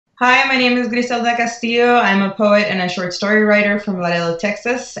Hi, my name is Griselda Castillo. I'm a poet and a short story writer from Laredo,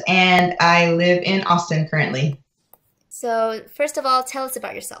 Texas, and I live in Austin currently. So, first of all, tell us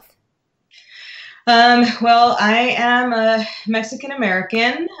about yourself. Well, I am a Mexican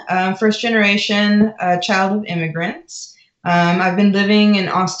American, first generation child of immigrants. I've been living in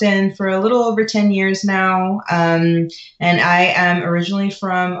Austin for a little over 10 years now, and I am originally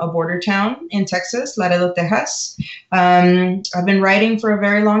from a border town in Texas, Laredo, Tejas. I've been writing for a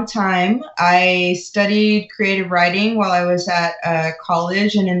very long time. I studied creative writing while I was at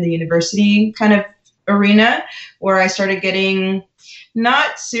college and in the university kind of arena, where I started getting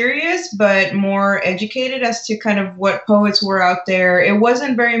not serious, but more educated as to kind of what poets were out there. It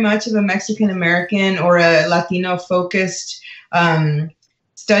wasn't very much of a Mexican American or a Latino focused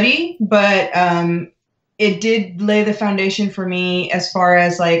study, but it did lay the foundation for me as far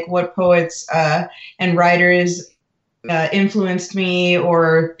as like what poets and writers influenced me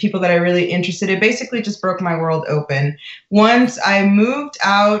or people that I really interested in. Basically just broke my world open. Once I moved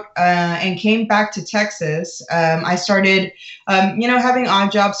out and came back to Texas, I started, having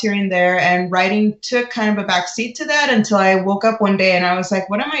odd jobs here and there, and writing took kind of a backseat to that until I woke up one day and I was like,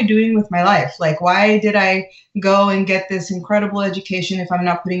 what am I doing with my life? Like, why did I go and get this incredible education if I'm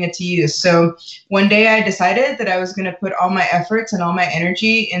not putting it to use? So one day I decided that I was going to put all my efforts and all my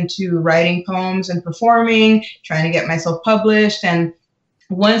energy into writing poems and performing, trying to get myself published. And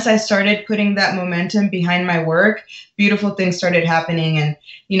once I started putting that momentum behind my work, beautiful things started happening. And,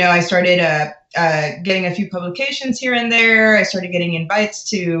 I started getting a few publications here and there. I started getting invites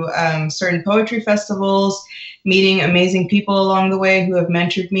to certain poetry festivals, meeting amazing people along the way who have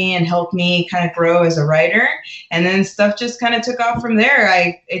mentored me and helped me kind of grow as a writer. And then stuff just kind of took off from there.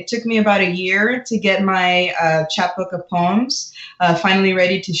 It took me about a year to get my chapbook of poems finally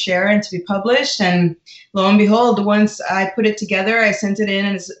ready to share and to be published. And lo and behold, once I put it together, I sent it in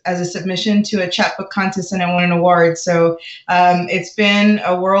as a submission to a chapbook contest and I won an award. So it's been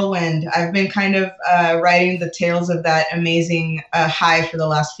a whirlwind. I've been kind of riding the tails of that amazing high for the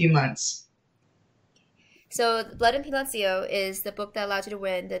last few months. So, Blood and Piloncillo is the book that allowed you to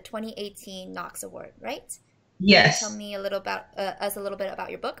win the 2018 NACCS Award, right? Can you tell Yes. me a little about us a little bit about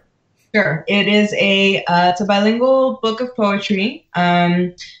your book? Sure. It is it's a bilingual book of poetry,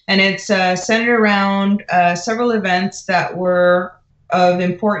 and it's centered around several events that were of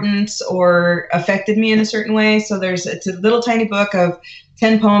importance or affected me in a certain way. So it's a little tiny book of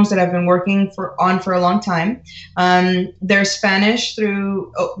 10 poems that I've been working for a long time. There's Spanish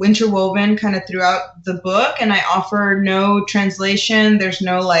through interwoven kind of throughout the book, and I offer no translation. There's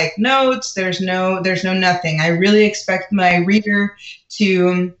no like notes. There's no nothing. I really expect my reader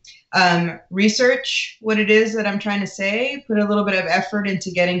to research what it is that I'm trying to say, put a little bit of effort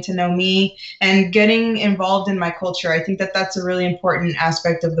into getting to know me and getting involved in my culture. I think that that's a really important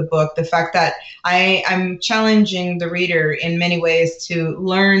aspect of the book. The fact that I'm challenging the reader in many ways to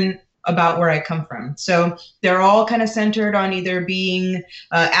learn about where I come from. So they're all kind of centered on either being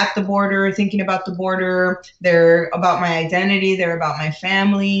at the border, thinking about the border. They're about my identity. They're about my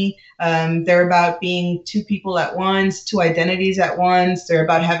family. They're about being two people at once, two identities at once. They're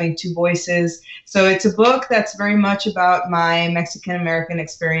about having two voices. So it's a book that's very much about my Mexican American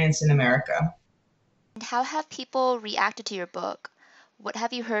experience in America. And how have people reacted to your book? What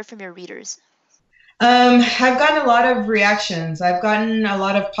have you heard from your readers? I've gotten a lot of reactions. I've gotten a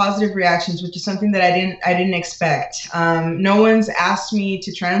lot of positive reactions, which is something that I didn't expect. No one's asked me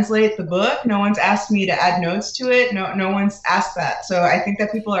to translate the book. No one's asked me to add notes to it. No one's asked that. So I think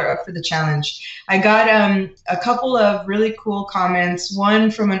that people are up for the challenge. I got a couple of really cool comments. One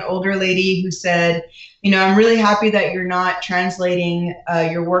from an older lady who said, I'm really happy that you're not translating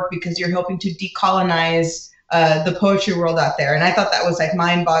your work because you're helping to decolonize the poetry world out there. And I thought that was like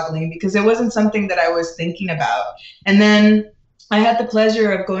mind boggling because it wasn't something that I was thinking about. And then I had the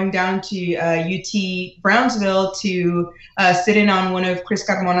pleasure of going down to UT Brownsville to sit in on one of Chris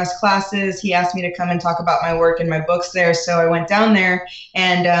Carmona's classes. He asked me to come and talk about my work and my books there. So I went down there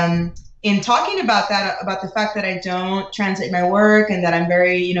and in talking about that, about the fact that I don't translate my work and that I'm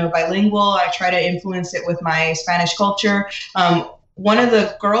very, bilingual, I try to influence it with my Spanish culture. One of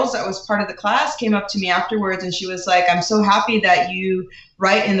the girls that was part of the class came up to me afterwards and she was like, I'm so happy that you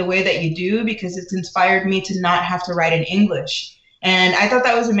write in the way that you do because it's inspired me to not have to write in English. And I thought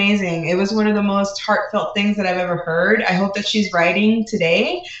that was amazing. It was one of the most heartfelt things that I've ever heard. I hope that she's writing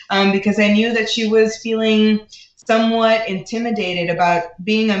today because I knew that she was feeling somewhat intimidated about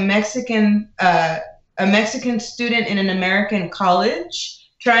being a Mexican student in an American college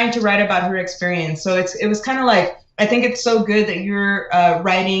trying to write about her experience. So it was kind of like, I think it's so good that you're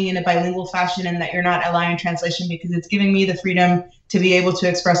writing in a bilingual fashion and that you're not allowing translation because it's giving me the freedom to be able to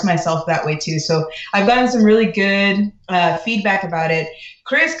express myself that way too. So I've gotten some really good feedback about it.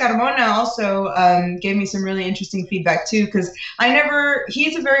 Chris Carmona also gave me some really interesting feedback too, because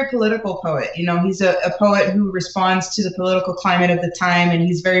he's a very political poet. You know, he's a poet who responds to the political climate of the time, and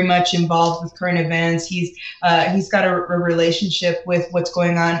he's very much involved with current events. He's got a relationship with what's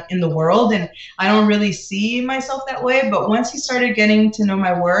going on in the world, and I don't really see myself that way. But once he started getting to know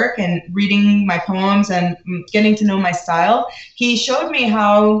my work and reading my poems and getting to know my style, he showed me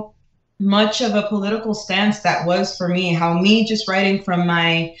how much of a political stance that was for me, how me just writing from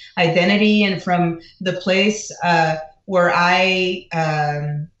my identity and from the place where I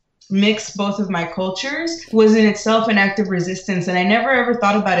mix both of my cultures was in itself an act of resistance. And I never ever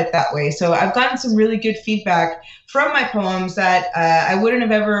thought about it that way. So I've gotten some really good feedback from my poems that I wouldn't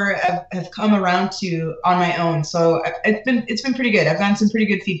have ever have come around to on my own. So it's been pretty good. I've gotten some pretty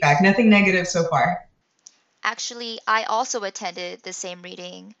good feedback. Nothing negative so far. Actually, I also attended the same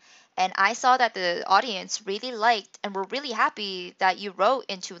reading, and I saw that the audience really liked and were really happy that you wrote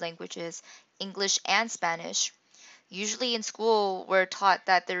in two languages, English and Spanish. Usually in school, we're taught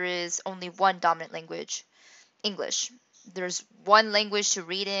that there is only one dominant language, English. There's one language to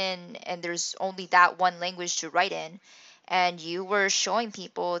read in, and there's only that one language to write in. And you were showing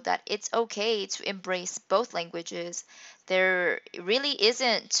people that it's okay to embrace both languages. There really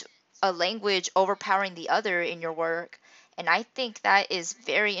isn't a language overpowering the other in your work. And I think that is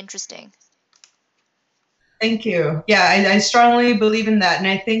very interesting. Thank you. Yeah, I strongly believe in that. And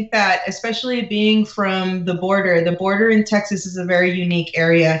I think that especially being from the border in Texas is a very unique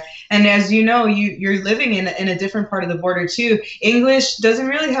area. And as you know, you're living in a different part of the border too. English doesn't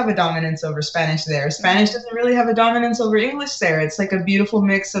really have a dominance over Spanish there. Spanish doesn't really have a dominance over English there. It's like a beautiful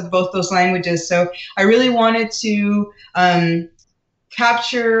mix of both those languages. So I really wanted to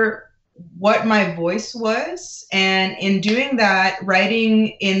capture what my voice was, and in doing that, writing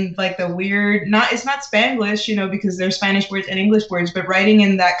in like the weird, it's not Spanglish, you know, because there's Spanish words and English words, but writing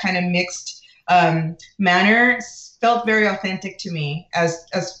in that kind of mixed manner felt very authentic to me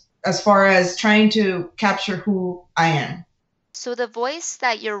as far as trying to capture who I am. So the voice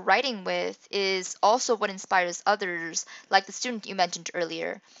that you're writing with is also what inspires others, like the student you mentioned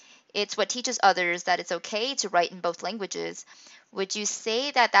earlier. It's what teaches others that it's okay to write in both languages. Would you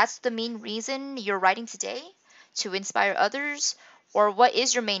say that that's the main reason you're writing today? To inspire others? Or what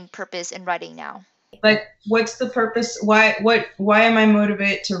is your main purpose in writing now? Like, what's the purpose? Why am I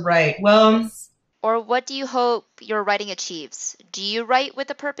motivated to write? Well, or what do you hope your writing achieves? Do you write with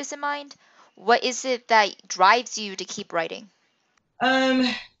a purpose in mind? What is it that drives you to keep writing?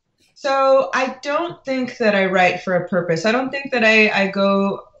 So I don't think that I write for a purpose. I don't think that I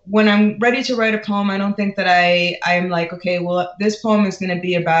go, when I'm ready to write a poem, I don't think that I'm like, okay, well, this poem is going to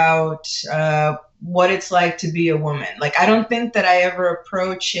be about what it's like to be a woman. Like, I don't think that I ever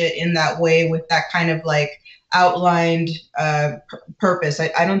approach it in that way with that kind of like outlined purpose.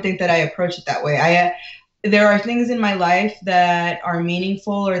 I don't think that I approach it that way. There are things in my life that are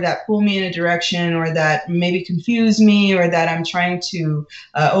meaningful or that pull me in a direction or that maybe confuse me or that I'm trying to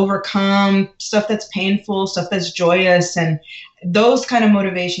overcome, stuff that's painful, stuff that's joyous. And those kind of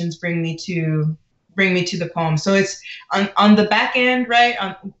motivations bring me to the poem. So it's on the back end, right?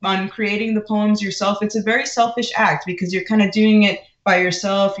 On creating the poems yourself, it's a very selfish act because you're kind of doing it by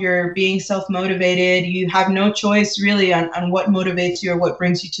yourself. You're being self-motivated. You have no choice really on what motivates you or what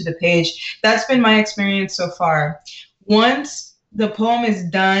brings you to the page. That's been my experience so far. Once the poem is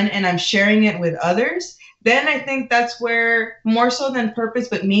done and I'm sharing it with others, then I think that's where more so than purpose,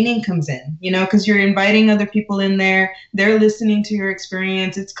 but meaning comes in, you know, because you're inviting other people in there. They're listening to your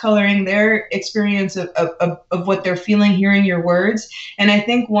experience. It's coloring their experience of what they're feeling, hearing your words. And I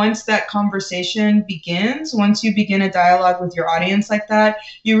think once that conversation begins, once you begin a dialogue with your audience like that,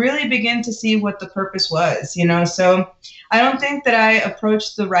 you really begin to see what the purpose was, you know. So I don't think that I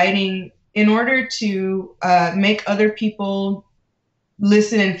approached the writing in order to make other people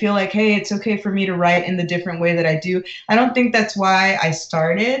listen and feel like, hey, it's okay for me to write in the different way that I do. I don't think that's why I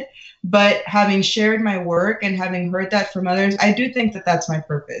started, but having shared my work and having heard that from others, I do think that that's my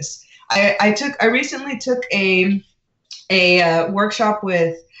purpose. I recently took a workshop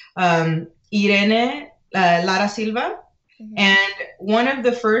with Irene Lara Silva. Mm-hmm. And one of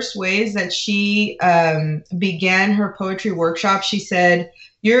the first ways that she began her poetry workshop, she said,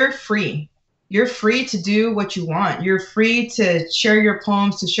 you're free. You're free to do what you want. You're free to share your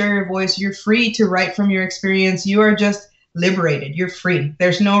poems, to share your voice. You're free to write from your experience. You are just liberated. You're free.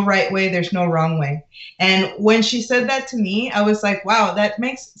 There's no right way. There's no wrong way. And when she said that to me, I was like, wow, that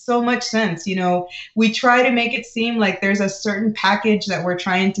makes so much sense. You know, we try to make it seem like there's a certain package that we're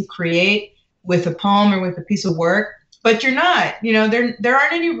trying to create with a poem or with a piece of work. but you're not. There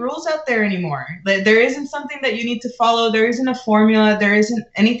aren't any rules out there anymore. There isn't something that you need to follow. There isn't a formula. There isn't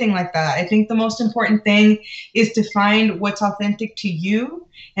anything like that. I think the most important thing is to find what's authentic to you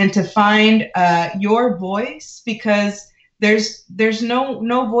and to find your voice, because there's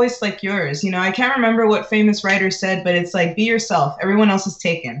no voice like yours. I can't remember what famous writer said, but it's like, be yourself. Everyone else is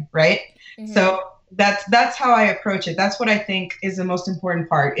taken, right? Mm-hmm. So that's how I approach it. That's what I think is the most important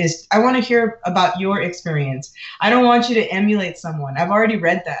part, is I want to hear about your experience. I don't want you to emulate someone. I've already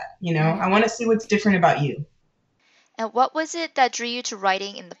read that, I want to see what's different about you. And what was it that drew you to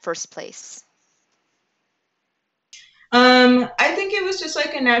writing in the first place? I think it was just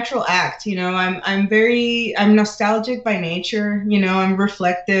like a natural act. I'm nostalgic by nature. I'm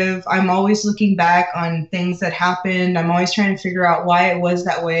reflective. I'm always looking back on things that happened. I'm always trying to figure out why it was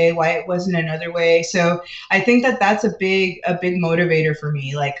that way, why it wasn't another way. So I think that that's a big motivator for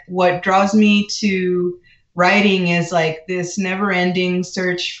me. Like, what draws me to writing is like this never ending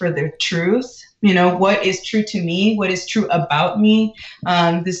search for the truth. What is true to me, what is true about me,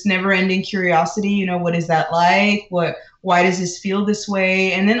 this never ending curiosity, what is that like? Why does this feel this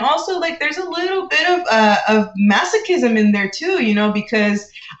way? And then also, like, there's a little bit of masochism in there too, because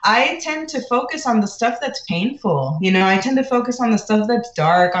I tend to focus on the stuff that's painful. I tend to focus on the stuff that's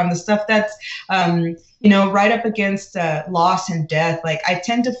dark, on the stuff that's, right up against loss and death. Like, I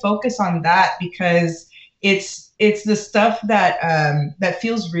tend to focus on that because it's the stuff that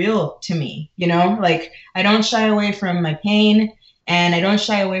feels real to me. Like, I don't shy away from my pain, and I don't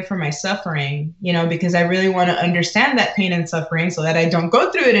shy away from my suffering, because I really want to understand that pain and suffering so that I don't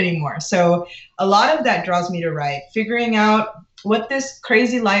go through it anymore. So a lot of that draws me to write, figuring out what this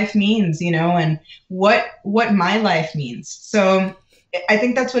crazy life means, and what my life means. So I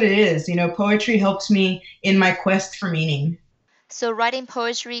think that's what it is. Poetry helps me in my quest for meaning. So writing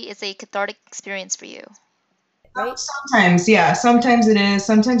poetry is a cathartic experience for you, right? Sometimes, yeah. Sometimes it is.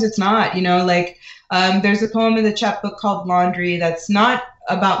 Sometimes it's not. There's a poem in the chapbook called Laundry that's not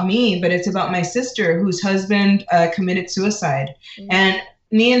about me, but it's about my sister whose husband committed suicide. Mm-hmm. And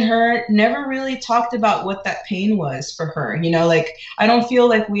me and her never really talked about what that pain was for her. I don't feel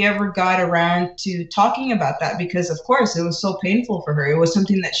like we ever got around to talking about that, because, of course, it was so painful for her. It was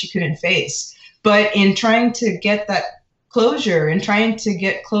something that she couldn't face. But in trying to get that closure and trying to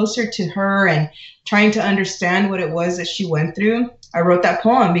get closer to her and trying to understand what it was that she went through, I wrote that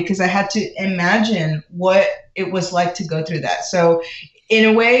poem because I had to imagine what it was like to go through that. So in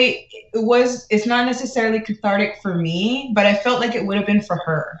a way, it's not necessarily cathartic for me, but I felt like it would have been for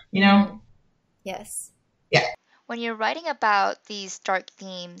her, Yes. Yeah. When you're writing about these dark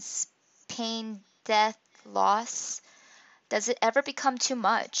themes, pain, death, loss, does it ever become too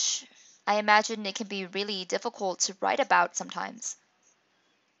much? I imagine it can be really difficult to write about sometimes.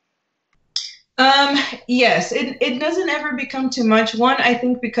 Yes, it doesn't ever become too much. One, I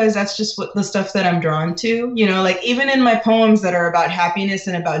think because that's just what the stuff that I'm drawn to, like even in my poems that are about happiness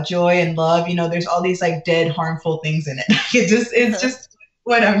and about joy and love, there's all these like dead, harmful things in it. It's just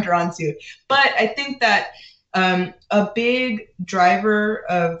what I'm drawn to. But I think that a big driver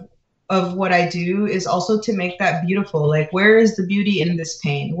of what I do is also to make that beautiful. Like, where is the beauty in this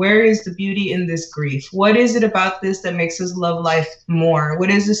pain? Where is the beauty in this grief? What is it about this that makes us love life more? What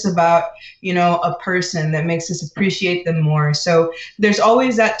is this about, a person that makes us appreciate them more? So there's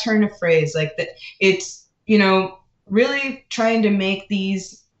always that turn of phrase, like that. It's, really trying to make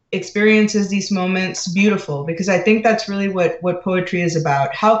these experiences, these moments beautiful, because I think that's really what poetry is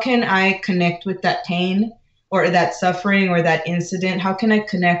about. How can I connect with that pain or that suffering or that incident? How can I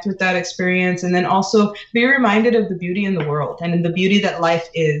connect with that experience? And then also be reminded of the beauty in the world and in the beauty that life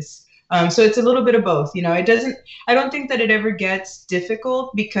is. So it's a little bit of both. I don't think that it ever gets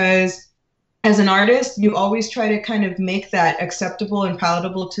difficult, because as an artist, you always try to kind of make that acceptable and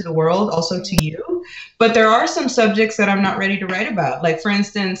palatable to the world, also to you. But there are some subjects that I'm not ready to write about. Like, for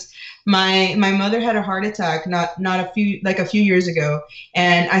instance, my mother had a heart attack a few years ago,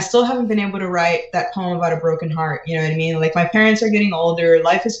 and I still haven't been able to write that poem about a broken heart. You know what I mean? Like, my parents are getting older,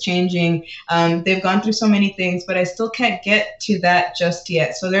 life is changing, they've gone through so many things, but I still can't get to that just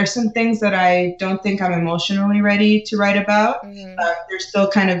yet. So there's some things that I don't think I'm emotionally ready to write about. Mm-hmm. They're still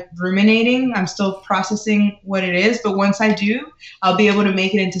kind of ruminating. I'm still processing what it is, but once I do, I'll be able to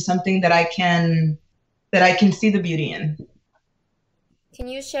make it into something that I can see the beauty in. Can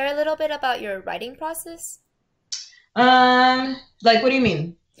you share a little bit about your writing process? Like, what do you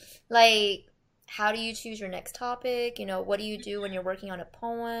mean? Like, how do you choose your next topic? What do you do when you're working on a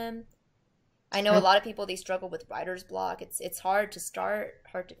poem? I know a lot of people, they struggle with writer's block. It's hard to start,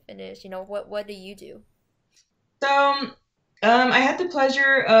 hard to finish. What do you do? So I had the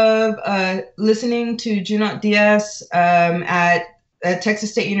pleasure of listening to Junot Diaz at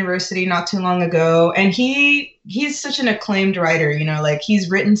Texas State University not too long ago, and he's such an acclaimed writer. You know, like he's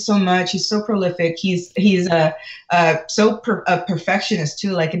written so much. He's so prolific. He's a perfectionist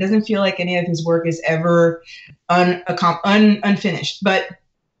too. Like it doesn't feel like any of his work is ever unfinished. But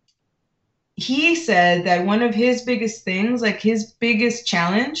he said that one of his biggest things, like his biggest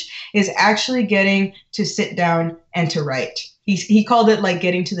challenge, is actually getting to sit down and to write. He called it like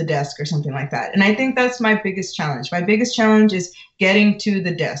getting to the desk or something like that. And I think that's my biggest challenge. My biggest challenge is getting to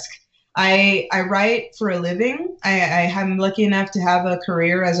the desk. I write for a living. I'm lucky enough to have a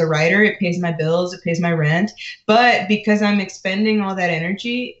career as a writer. It pays my bills, it pays my rent. But because I'm expending all that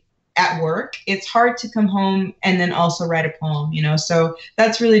energy at work, it's hard to come home and then also write a poem, you know, so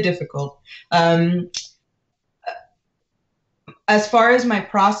that's really difficult. As far as my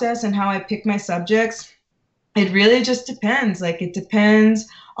process and how I pick my subjects, it really just depends. Like it depends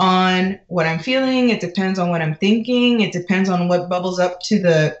on what I'm feeling. It depends on what I'm thinking. It depends on what bubbles up to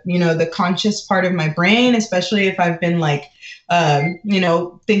the, you know, the conscious part of my brain, especially if I've been like, you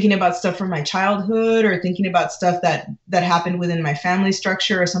know, thinking about stuff from my childhood or thinking about stuff that happened within my family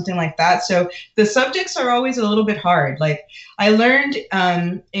structure or something like that. So the subjects are always a little bit hard. Like I learned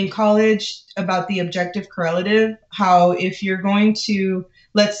in college about the objective correlative, how if you're going to,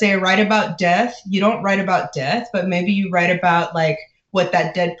 let's say, write about death, you don't write about death, but maybe you write about like what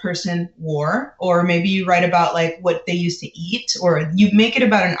that dead person wore, or maybe you write about like what they used to eat, or you make it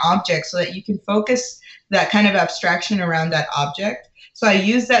about an object so that you can focus that kind of abstraction around that object. So I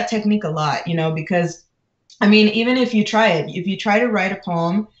use that technique a lot, you know, because I mean, even if you try it, if you try to write a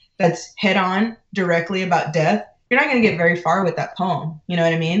poem that's head on directly about death, you're not going to get very far with that poem. You know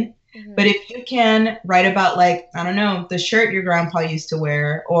what I mean? Mm-hmm. But if you can write about, like, I don't know, the shirt your grandpa used to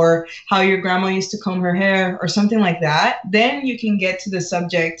wear, or how your grandma used to comb her hair, or something like that, then you can get to the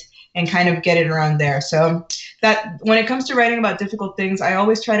subject and kind of get it around there. So that when it comes to writing about difficult things, I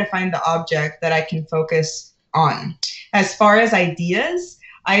always try to find the object that I can focus on. As far as ideas,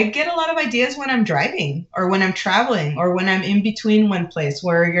 I get a lot of ideas when I'm driving or when I'm traveling or when I'm in between one place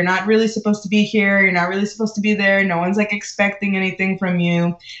where you're not really supposed to be here, you're not really supposed to be there, no one's like expecting anything from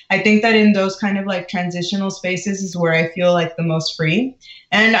you. I think that in those kind of like transitional spaces is where I feel like the most free.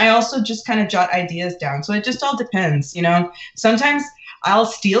 And I also just kind of jot ideas down. So it just all depends, you know. Sometimes I'll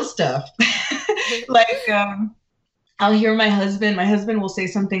steal stuff. Like I'll hear my husband will say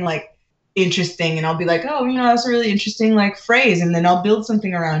something like interesting, and I'll be like, oh, you know, that's a really interesting like phrase, and then I'll build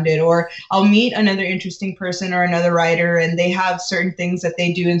something around it. Or I'll meet another interesting person or another writer, and they have certain things that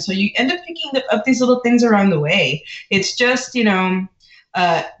they do, and so you end up picking up these little things along the way. It's just, you know,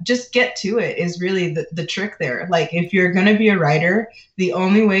 just get to it is really the trick there. Like if you're going to be a writer, the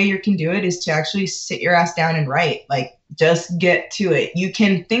only way you can do it is to actually sit your ass down and write. Like just get to it. You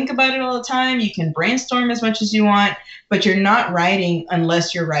can think about it all the time. You can brainstorm as much as you want, but you're not writing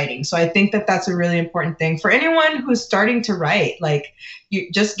unless you're writing. So I think that that's a really important thing for anyone who's starting to write. Like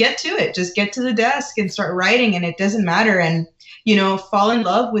you just get to it, just get to the desk and start writing, and it doesn't matter. And you know, fall in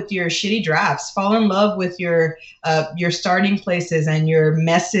love with your shitty drafts, fall in love with your starting places and your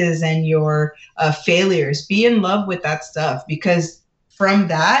messes and your failures. Be in love with that stuff, because from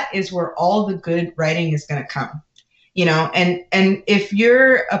that is where all the good writing is going to come, you know. And if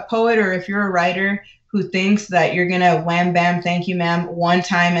you're a poet or if you're a writer who thinks that you're going to wham, bam, thank you, ma'am, one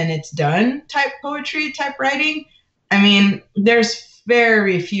time and it's done type poetry, type writing, I mean, there's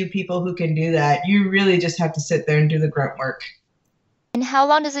very few people who can do that. You really just have to sit there and do the grunt work. And how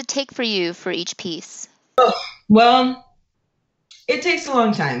long does it take for you for each piece? Oh, well, it takes a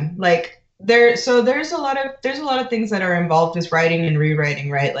long time. Like there's a lot of things that are involved with writing and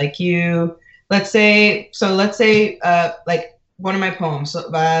rewriting, right? Like let's say like one of my poems. So,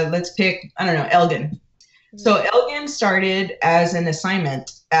 let's pick, I don't know, Elgin. So Elgin started as an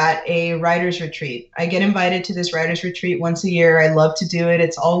assignment at a writer's retreat. I get invited to this writer's retreat once a year. I love to do it.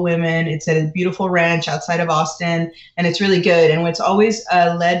 It's all women. It's at a beautiful ranch outside of Austin, and it's really good. And it's always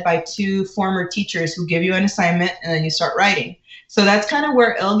led by two former teachers who give you an assignment, and then you start writing. So that's kind of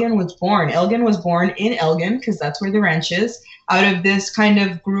where Elgin was born. Elgin was born in Elgin, because that's where the ranch is, out of this kind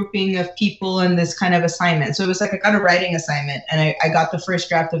of grouping of people and this kind of assignment. So it was like I got a writing assignment, and I got the first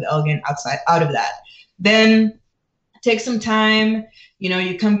draft of Elgin out of that. Then take some time, you know,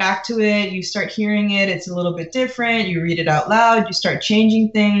 you come back to it, you start hearing it, it's a little bit different, you read it out loud, you start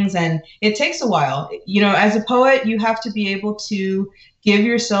changing things, and it takes a while. You know, as a poet, you have to be able to give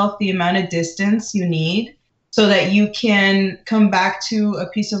yourself the amount of distance you need so that you can come back to a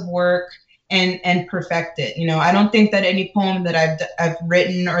piece of work and perfect it. I don't think that any poem that I've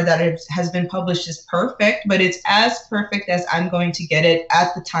written or that has been published is perfect, but it's as perfect as I'm going to get it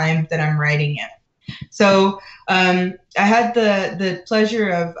at the time that I'm writing it. So I had the pleasure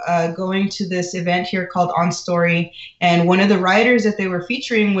of going to this event here called On Story, and one of the writers that they were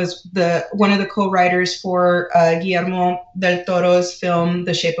featuring was one of the co-writers for Guillermo del Toro's film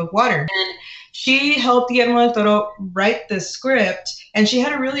The Shape of Water. And she helped Guillermo del Toro write the script, and she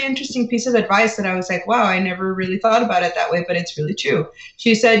had a really interesting piece of advice that I was like, wow, I never really thought about it that way, but it's really true.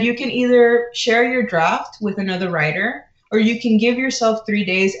 She said, you can either share your draft with another writer, or you can give yourself 3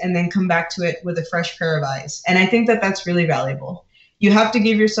 days and then come back to it with a fresh pair of eyes. And I think that that's really valuable. You have to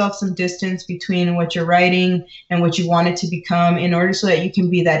give yourself some distance between what you're writing and what you want it to become in order so that you can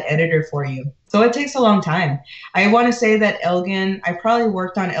be that editor for you. So it takes a long time. I want to say that I probably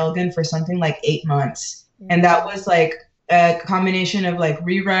worked on Elgin for something like 8 months. And that was like a combination of like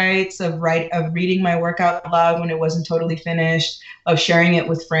rewrites, of reading my work out loud when it wasn't totally finished, of sharing it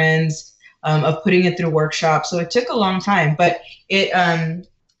with friends, of putting it through workshops. So it took a long time, but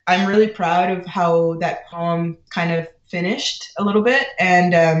I'm really proud of how that poem kind of finished a little bit.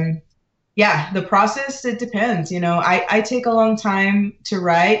 And yeah, the process, it depends. I take a long time to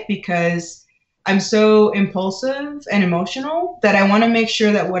write because I'm so impulsive and emotional that I want to make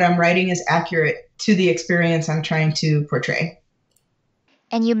sure that what I'm writing is accurate to the experience I'm trying to portray.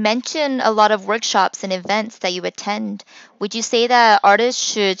 And you mentioned a lot of workshops and events that you attend. Would you say that artists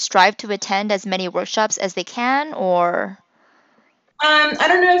should strive to attend as many workshops as they can, or? I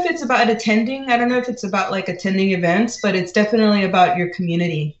don't know if it's about attending. I don't know if it's about like attending events, but it's definitely about your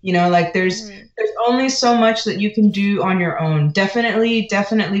community. Like there's only so much that you can do on your own. Definitely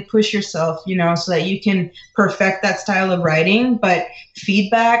push yourself, so that you can perfect that style of writing. But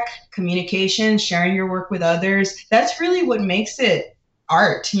feedback, communication, sharing your work with others, that's really what makes it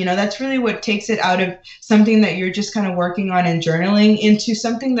art. That's really what takes it out of something that you're just kind of working on and journaling into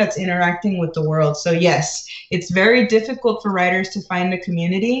something that's interacting with the world. So yes, it's very difficult for writers to find a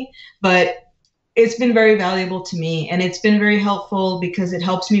community, but it's been very valuable to me, and it's been very helpful because it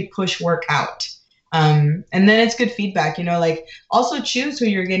helps me push work out. And then it's good feedback, like also choose who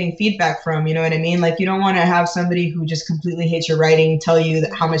you're getting feedback from, you know what I mean? Like you don't want to have somebody who just completely hates your writing tell you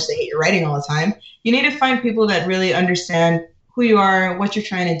how much they hate your writing all the time. You need to find people that really understand who you are, what you're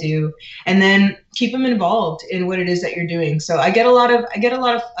trying to do, and then keep them involved in what it is that you're doing. So I get a lot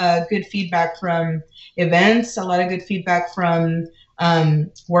of good feedback from events, a lot of good feedback from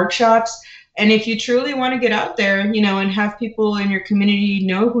workshops. And if you truly want to get out there, and have people in your community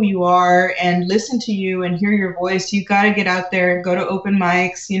know who you are and listen to you and hear your voice, you got to get out there, go to open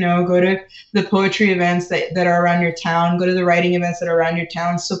mics, go to the poetry events that are around your town, go to the writing events that are around your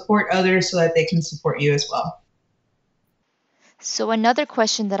town, support others so that they can support you as well. So another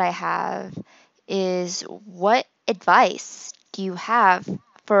question that I have is, what advice do you have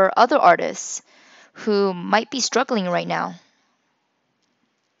for other artists who might be struggling right now?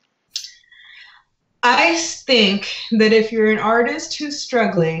 I think that if you're an artist who's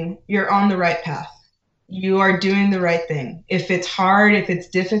struggling, you're on the right path. You are doing the right thing. If it's hard, if it's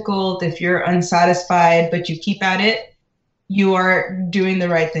difficult, if you're unsatisfied, but you keep at it, you are doing the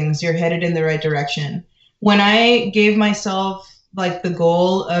right things. You're headed in the right direction. When I gave myself like the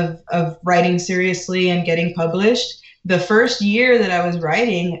goal of writing seriously and getting published, the first year that I was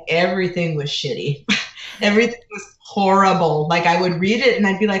writing, everything was shitty. Everything was horrible. Like I would read it and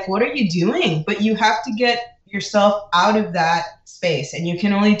I'd be like, what are you doing? But you have to get yourself out of that space, and you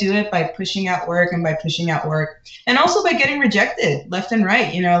can only do it by pushing out work and also by getting rejected left and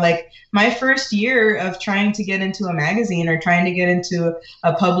right. Like my first year of trying to get into a magazine or trying to get into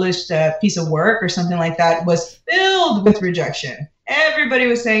a published piece of work or something like that was filled with rejection. Everybody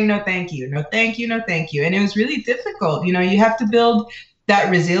was saying no thank you, no thank you, no thank you. And it was really difficult. You have to build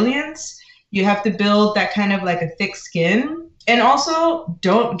that resilience. You have to build that kind of like a thick skin, and also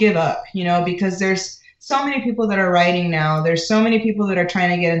don't give up, because there's so many people that are writing now. There's so many people that are trying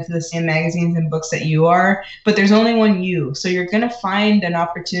to get into the same magazines and books that you are, but there's only one you. So you're going to find an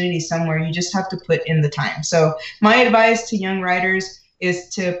opportunity somewhere. You just have to put in the time. So my advice to young writers is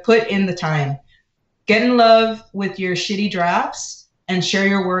to put in the time. Get in love with your shitty drafts and share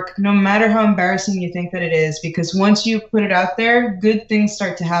your work, no matter how embarrassing you think that it is, because once you put it out there, good things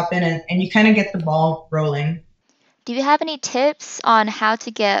start to happen, and you kind of get the ball rolling. Do you have any tips on how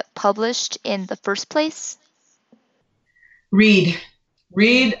to get published in the first place? Read.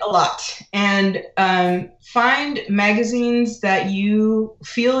 Read a lot, and find magazines that you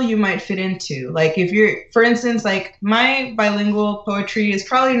feel you might fit into. Like if you're, for instance, like my bilingual poetry is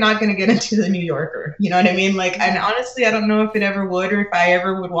probably not going to get into the New Yorker. You know what I mean? Like, and honestly, I don't know if it ever would or if I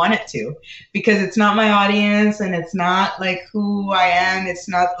ever would want it to, because it's not my audience and it's not like who I am. It's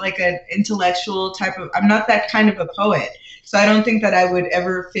not like an intellectual type of, I'm not that kind of a poet. So I don't think that I would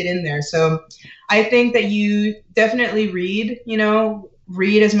ever fit in there. So I think that you definitely read,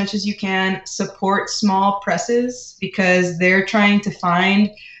 read as much as you can, support small presses because they're trying to find,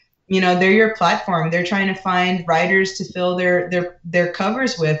 they're your platform. They're trying to find writers to fill their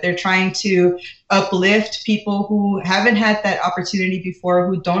covers with. They're trying to uplift people who haven't had that opportunity before,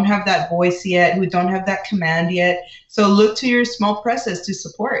 who don't have that voice yet, who don't have that command yet. So look to your small presses to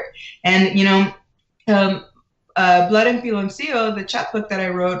support. And, Blood and Piloncillo, the chapbook that I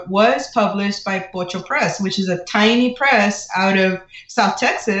wrote, was published by Pocho Press, which is a tiny press out of South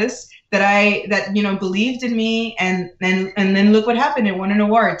Texas that believed in me, and then look what happened. It won an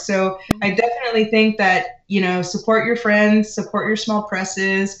award. So I definitely think that support your friends, support your small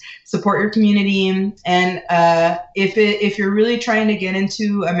presses, support your community, and if you're really trying to get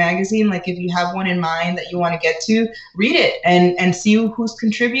into a magazine, like if you have one in mind that you want to get to, read it and see who's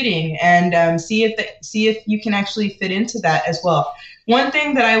contributing, and see if you can actually fit into that as well. One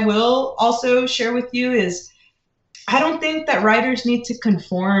thing that I will also share with you is, I don't think that writers need to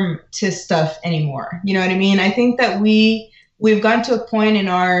conform to stuff anymore. You know what I mean? I think that we've gotten to a point in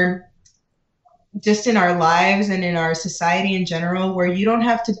our lives and in our society in general where you don't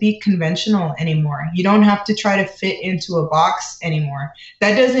have to be conventional anymore. You don't have to try to fit into a box anymore.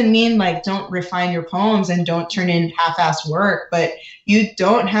 That doesn't mean like don't refine your poems and don't turn in half-assed work, but you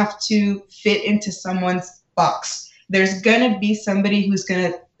don't have to fit into someone's box. There's gonna be somebody who's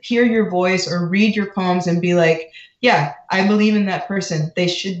gonna hear your voice or read your poems and be like, yeah, I believe in that person. They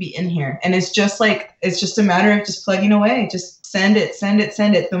should be in here. And it's just a matter of just plugging away. Just send it.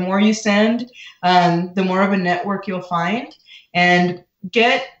 The more you send, the more of a network you'll find, and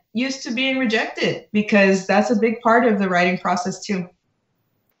get used to being rejected, because that's a big part of the writing process too.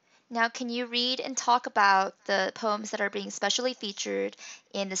 Now, can you read and talk about the poems that are being specially featured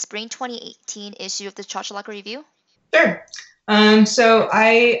in the spring 2018 issue of the Chachalaca Review? Sure. So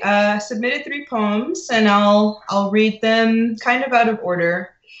I submitted 3 poems, and I'll read them kind of out of order,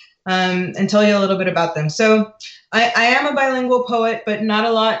 and tell you a little bit about them. So I am a bilingual poet, but not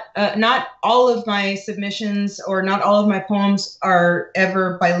all of my submissions or not all of my poems are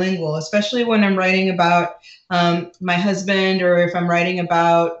ever bilingual, especially when I'm writing about my husband, or if I'm writing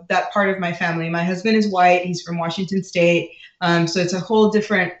about that part of my family. My husband is white. He's from Washington State. So it's a whole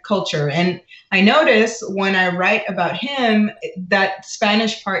different culture. And I notice when I write about him, that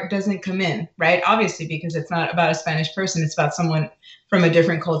Spanish part doesn't come in, right? Obviously, because it's not about a Spanish person. It's about someone from a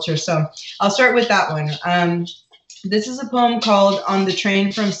different culture. So I'll start with that one. This is a poem called On the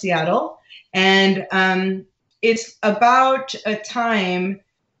Train from Seattle. And it's about a time.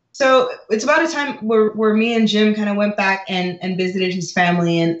 So it's about a time where me and Jim kind of went back and visited his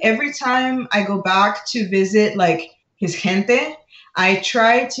family. And every time I go back to visit, like, his gente, I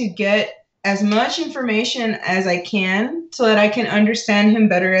try to get as much information as I can so that I can understand him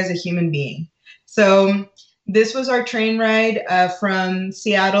better as a human being. So this was our train ride from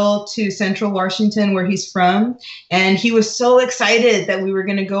Seattle to Central Washington, where he's from. And he was so excited that we were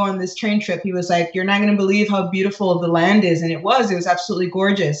going to go on this train trip. He was like, you're not going to believe how beautiful the land is. And it was absolutely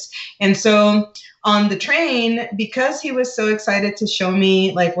gorgeous. And so on the train, because he was so excited to show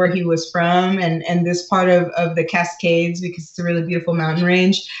me like where he was from and this part of the Cascades, because it's a really beautiful mountain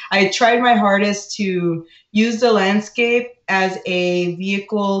range, I tried my hardest to use the landscape as a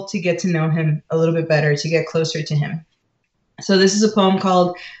vehicle to get to know him a little bit better, to get closer to him. So this is a poem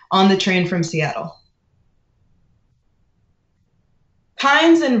called On the Train from Seattle.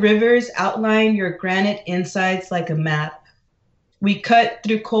 Pines and rivers outline your granite insides like a map. We cut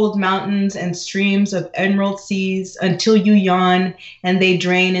through cold mountains and streams of emerald seas until you yawn and they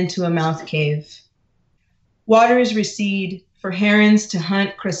drain into a mouth cave. Waters recede for herons to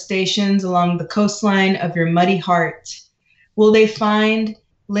hunt crustaceans along the coastline of your muddy heart. Will they find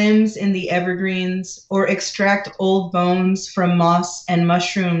limbs in the evergreens or extract old bones from moss and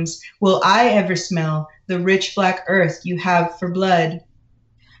mushrooms? Will I ever smell the rich black earth you have for blood?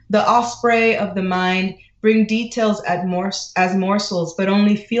 The osprey of the mind bring details as morsels, but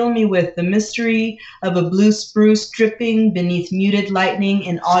only fill me with the mystery of a blue spruce dripping beneath muted lightning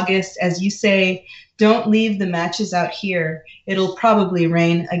in August as you say, don't leave the matches out here. It'll probably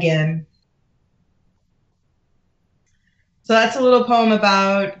rain again. So that's a little poem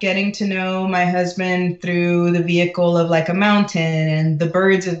about getting to know my husband through the vehicle of like a mountain and the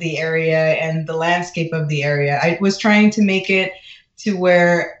birds of the area and the landscape of the area. I was trying to make it to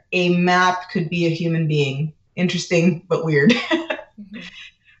where a map could be a human being. Interesting, but weird.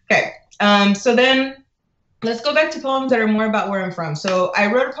 Okay. So then let's go back to poems that are more about where I'm from. So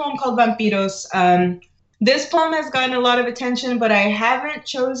I wrote a poem called Vampiros. This poem has gotten a lot of attention, but I haven't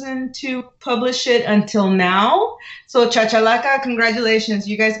chosen to publish it until now. So Chachalaca, congratulations.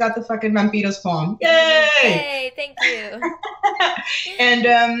 You guys got the fucking Vampiros poem. Yay! Yay, thank you.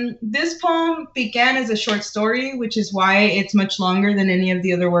 And this poem began as a short story, which is why it's much longer than any of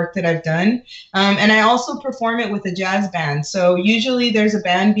the other work that I've done. And I also perform it with a jazz band. So usually there's a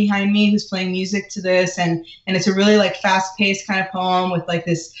band behind me who's playing music to this, and it's a really like fast-paced kind of poem with like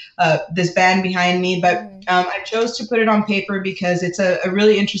this band behind me. But I chose to put it on paper because it's a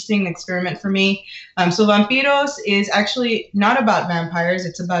really interesting experiment for me. So Vampiros is actually not about vampires.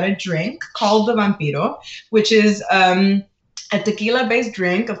 It's about a drink called the Vampiro, which is a tequila-based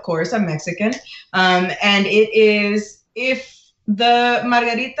drink. Of course, I'm Mexican. And it is, if the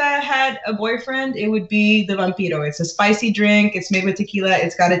margarita had a boyfriend, it would be the Vampiro. It's a spicy drink. It's made with tequila.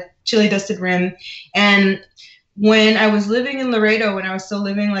 It's got a chili-dusted rim. And when I was living in Laredo, when I was still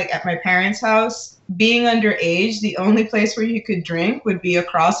living like at my parents' house, being underage, the only place where you could drink would be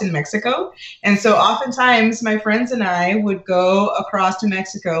across in Mexico. And so oftentimes my friends and I would go across to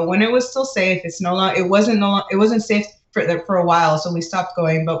Mexico when it was still safe. It wasn't safe for a while, so we stopped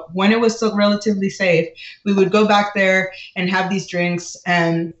going. But when it was still relatively safe, we would go back there and have these drinks.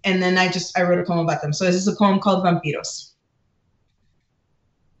 And then I wrote a poem about them. So this is a poem called Vampiros.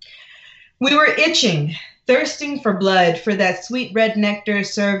 We were itching, thirsting for blood, for that sweet red nectar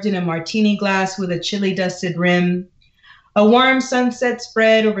served in a martini glass with a chili-dusted rim. A warm sunset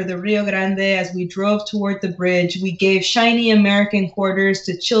spread over the Rio Grande as we drove toward the bridge. We gave shiny American quarters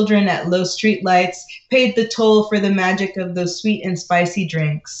to children at low street lights, paid the toll for the magic of those sweet and spicy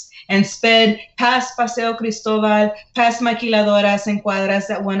drinks, and sped past Paseo Cristobal, past maquiladoras and cuadras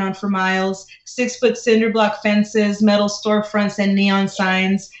that went on for miles, 6-foot cinder block fences, metal storefronts, and neon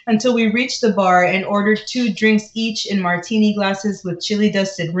signs, until we reached the bar and ordered 2 drinks each in martini glasses with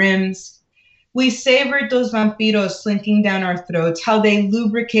chili-dusted rims. We savored those vampiros slinking down our throats, how they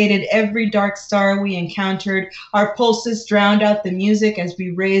lubricated every dark star we encountered. Our pulses drowned out the music as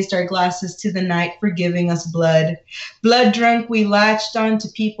we raised our glasses to the night for giving us blood. Blood drunk, we latched on to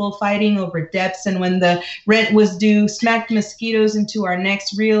people fighting over debts, and when the rent was due, smacked mosquitoes into our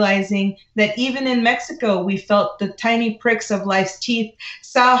necks, realizing that even in Mexico, we felt the tiny pricks of life's teeth,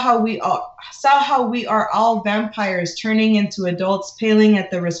 saw how we are all vampires turning into adults, paling at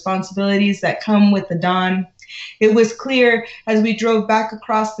the responsibilities that come with the dawn. It was clear as we drove back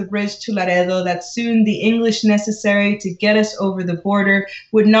across the bridge to Laredo that soon the English necessary to get us over the border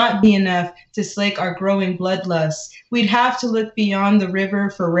would not be enough to slake our growing bloodlust. We'd have to look beyond the river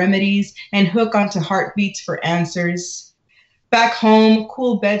for remedies and hook onto heartbeats for answers. Back home,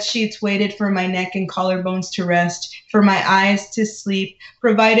 cool bed sheets waited for my neck and collarbones to rest, for my eyes to sleep,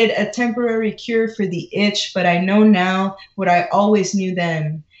 provided a temporary cure for the itch, but I know now what I always knew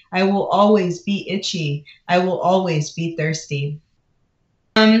then. I will always be itchy. I will always be thirsty.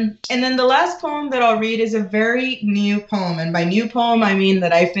 And then the last poem that I'll read is a very new poem. And by new poem, I mean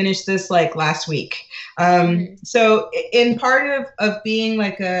that I finished this like last week. So in part of being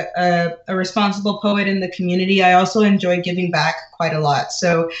like a responsible poet in the community, I also enjoy giving back quite a lot.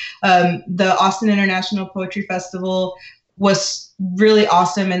 So the Austin International Poetry Festival was really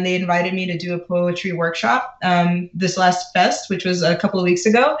awesome, and they invited me to do a poetry workshop this last fest, which was a couple of weeks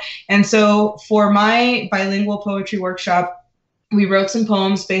ago. And so for my bilingual poetry workshop, we wrote some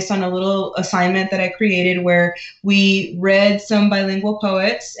poems based on a little assignment that I created where we read some bilingual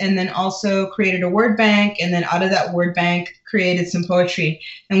poets and then also created a word bank, and then out of that word bank created some poetry.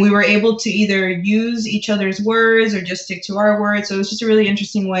 And we were able to either use each other's words or just stick to our words. So it was just a really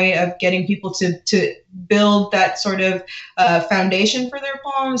interesting way of getting people to build that sort of foundation for their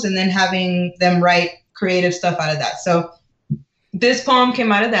poems and then having them write creative stuff out of that. So this poem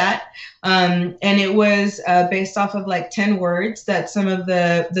came out of that. And it was based off of like 10 words that some of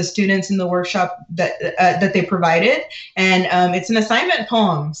the students in the workshop that they provided. And it's an assignment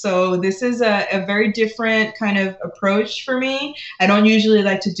poem. So this is a very different kind of approach for me. I don't usually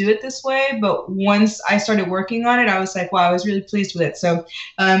like to do it this way, but once I started working on it, I was like, wow, I was really pleased with it. So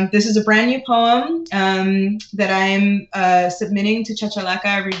this is a brand new poem that I'm submitting to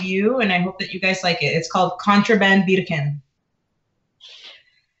Chachalaca review, and I hope that you guys like it. It's called Contraband Virgen.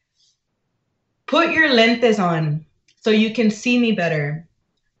 Put your lentes on so you can see me better.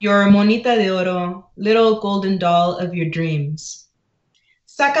 your monita de oro, little golden doll of your dreams.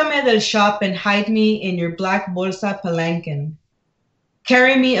 Sácame del shop and hide me in your black bolsa palanquin.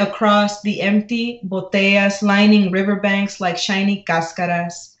 Carry me across the empty botellas lining riverbanks like shiny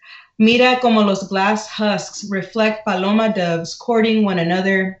cáscaras. Mira como los glass husks reflect paloma doves courting one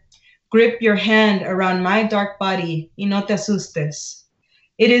another. Grip your hand around my dark body y no te asustes.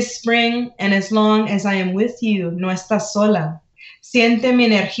 It is spring, and as long as I am with you, no estás sola. Siente mi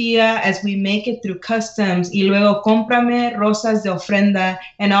energía as we make it through customs y luego cómprame rosas de ofrenda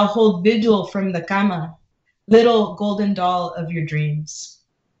and I'll hold vigil from the cama. Little golden doll of your dreams.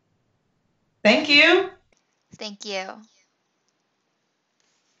 Thank you. Thank you.